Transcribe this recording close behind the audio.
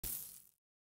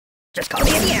Just call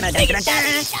me Indiana. There's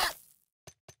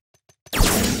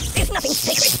nothing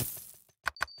sacred.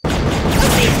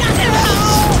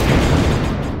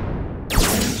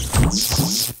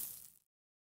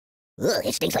 Ugh,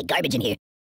 it stinks like garbage in here.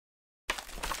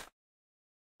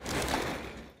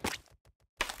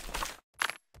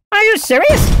 Are you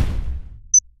serious?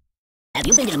 Have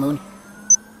you been to the moon?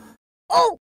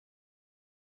 Oh!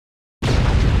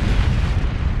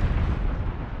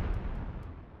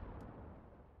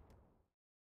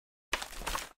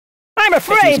 I'm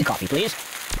afraid! Some coffee, please.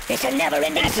 It's a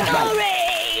never-ending story!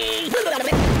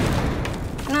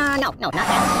 No, not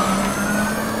that.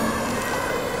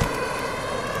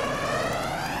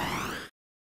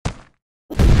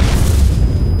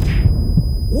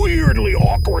 Weirdly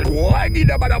awkward one.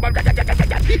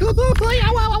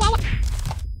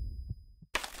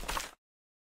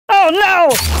 Oh no!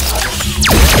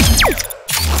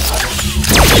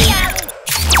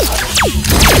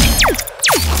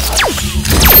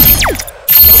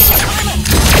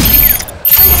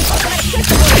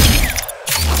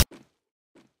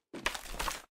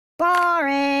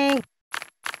 Boring.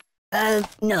 No.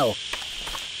 No.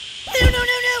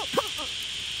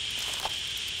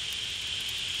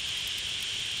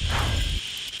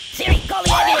 Siri, call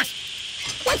the ambulance.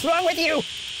 What's wrong with you?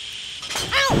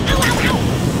 Ow!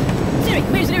 Siri,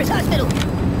 where's the nearest hospital?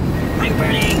 I'm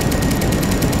burning!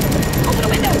 Open the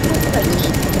window!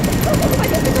 Oh, my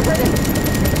goodness, I'm burning!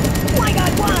 My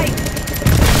God, why?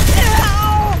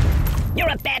 Ow! You're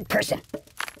a bad person.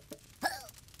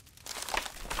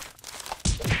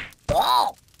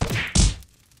 Oh!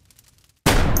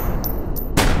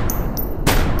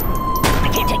 I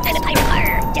can't take dynamite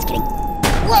fire! Just kidding.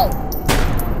 Whoa!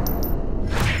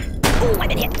 Ooh, I've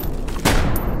been hit.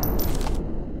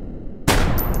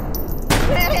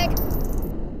 Medic!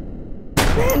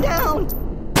 Man down!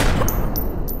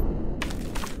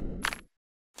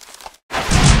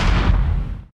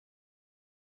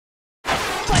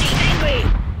 Buddy, angry!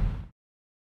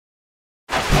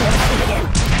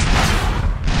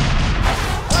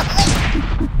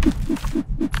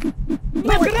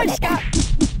 My word, Scott!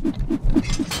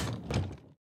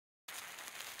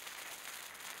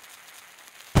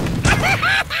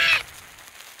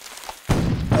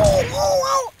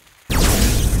 Oh!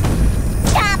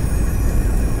 Stop!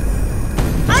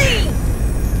 Hey!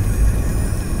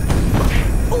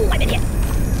 Oh, I've been hit.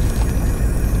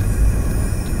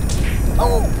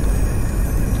 Oh!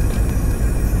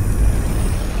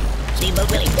 Steamboat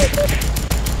Willie.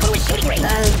 Go to a shooting range.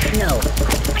 No.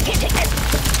 I can't take this.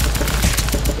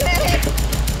 Medic!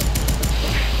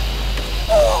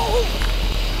 Oh!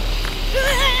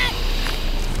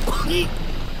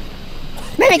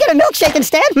 Maybe get a milkshake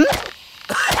instead,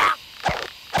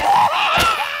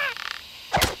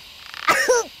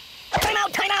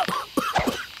 Time out!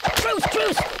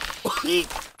 Truce!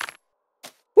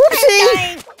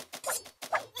 Whoopsie!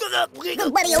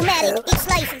 Buddy-o-matic, it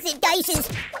slices, it dices.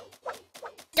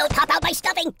 Don't pop out my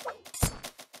stuffing.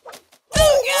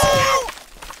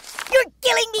 You're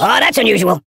killing me! Oh, that's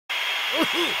unusual.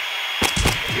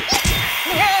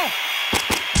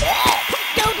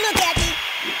 Don't look at me!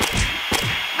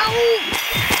 Oh!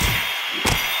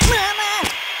 Mama!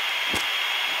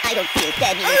 I don't feel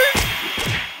deadly.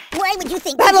 Why would you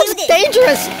think that looks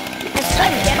dangerous? The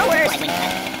sun never worse.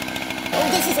 Oh,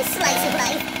 this is a slice of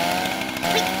life.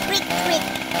 Quick.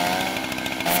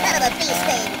 Son of a bee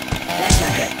sting. That's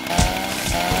not good.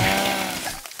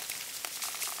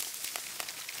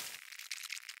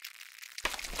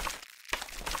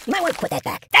 You might want to put that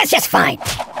back. That's just fine.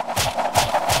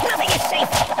 Nothing is safe.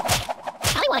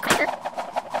 I want a cracker.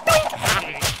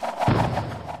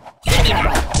 Give me a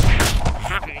run.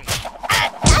 I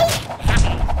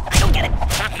don't get it.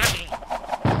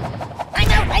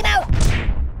 I'm out.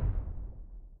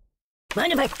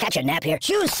 Mind if I catch a nap here?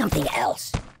 Choose something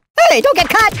else. Hey, don't get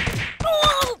caught.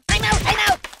 Oh, I'm out.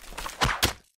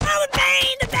 Oh, the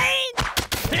pain.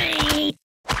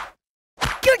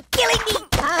 You're killing me.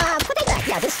 Put it back.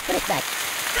 Yeah, just put it back.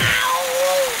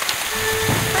 Ow!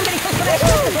 I'm getting close to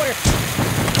the border.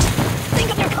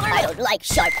 Think of your car. I don't like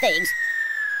sharp things.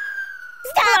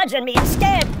 Stop! Dodging me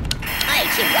instead. Hey,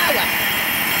 Chihuahua.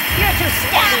 You're too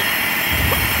stabby.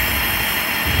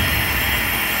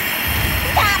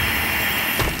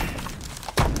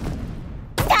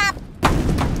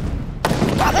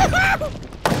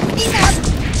 Enough!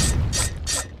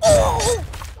 Oh!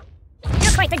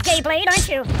 You're quite the gay blade, aren't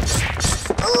you? Ooh.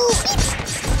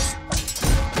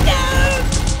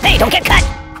 Hey, don't get cut!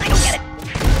 I don't get it.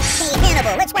 Hey,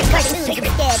 Hannibal, let's watch cartoons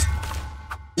instead.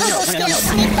 No.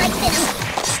 Snake bite venom.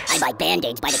 I buy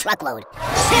Band-Aids by the truckload.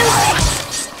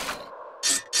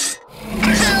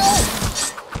 Ow!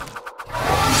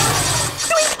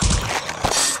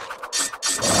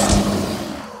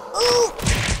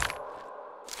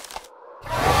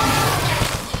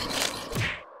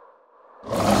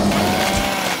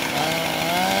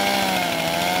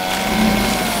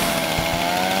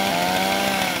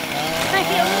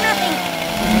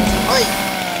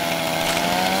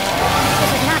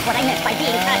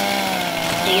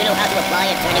 know how to apply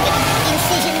a tourniquet.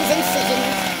 Incisions.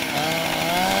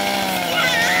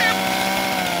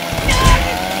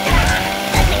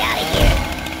 Let me out of here.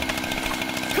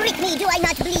 Prick me, do I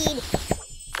not bleed?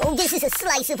 Oh, this is a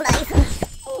slice of life.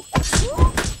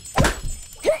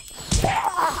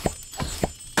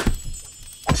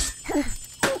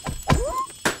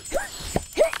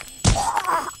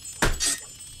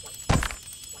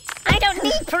 I don't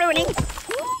need pruning.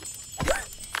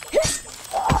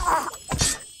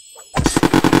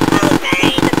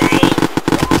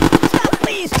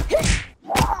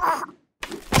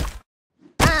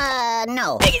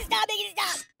 No. Make it stop!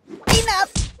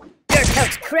 Enough! Your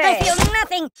coat's cray. I feel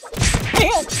nothing.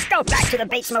 Go back to the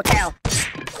Bates Motel.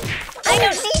 I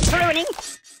don't need pruning.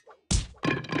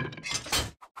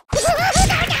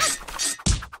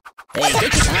 Hey,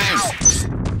 take your time.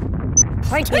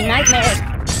 Point me nightmares.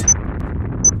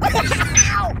 Oh,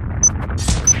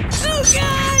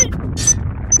 God!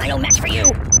 I don't match for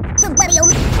you.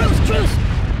 Truce!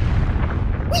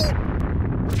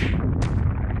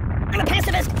 I'm a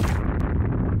pacifist.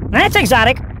 That's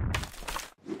exotic.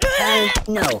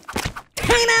 No.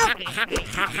 Time out!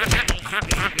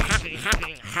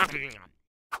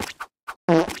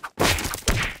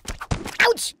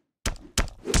 Ouch!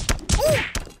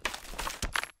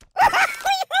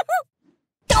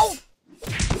 Go!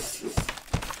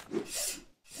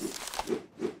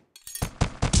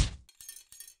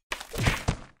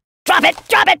 Drop it!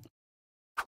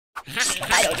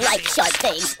 I don't like sharp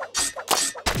things.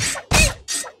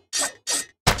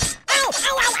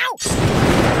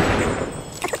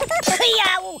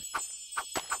 Ow!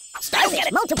 Stars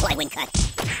gotta multiply when cut.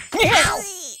 Ow!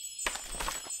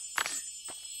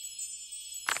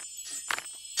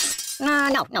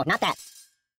 No, not that.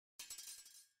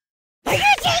 Are you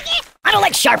taking it? I don't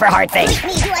like sharp or hard things.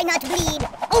 With me, do I not bleed?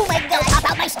 Oh my God!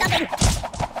 Pop out my stuffing.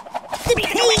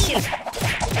 Please!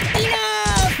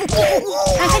 Enough!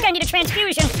 I think I need a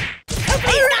transfusion. Oh,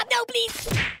 please stop! No, please!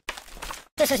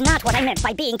 This is not what I meant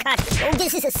by being cut. Oh,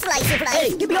 this is a slice of life.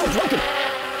 Hey, get me all broken.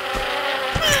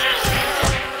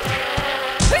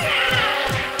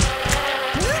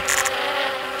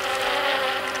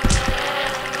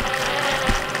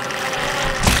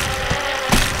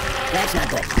 That's not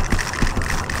good.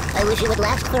 I wish it would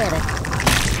last forever.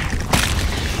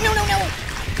 No!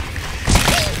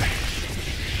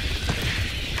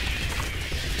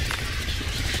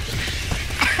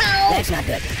 Ow! That's not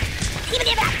good. Give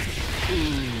it back!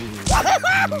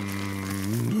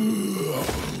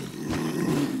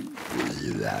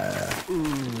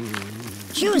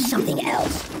 Choose something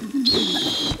else.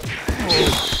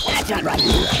 That's not right.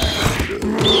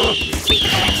 Sweet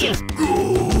collections.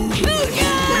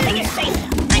 Nothing is safe.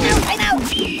 I'm out.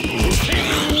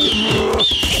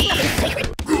 Nothing's sacred.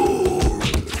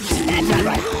 That's not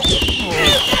right.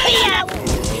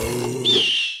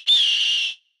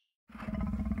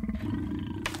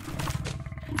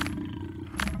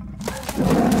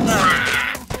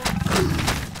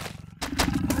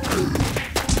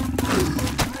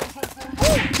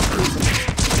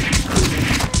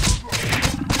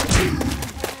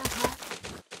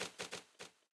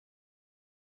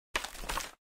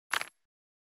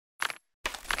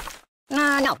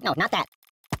 No, not that.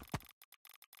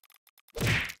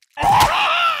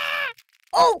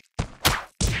 Oh!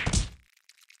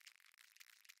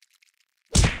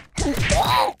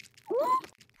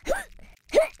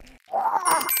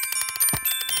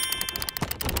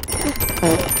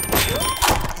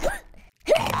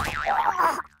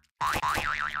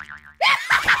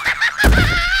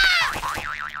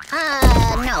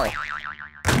 No.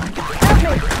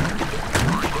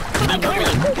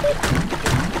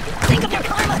 Think of your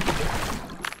karma!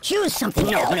 Choose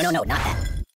something else. No, not that.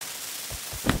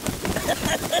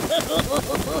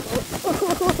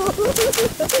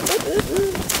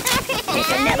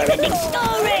 It's a never-ending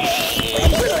story!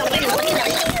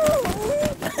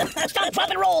 Stop, drop,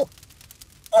 and roll!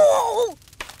 Oh!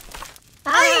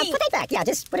 Put it back. Yeah,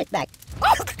 just put it back.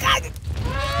 Oh, God!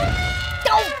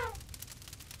 Don't!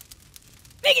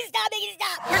 Make it stop!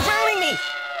 You're drowning me!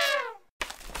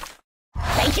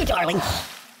 Thank you, darling.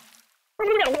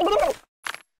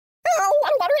 Oh,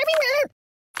 water everywhere!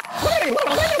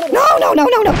 No!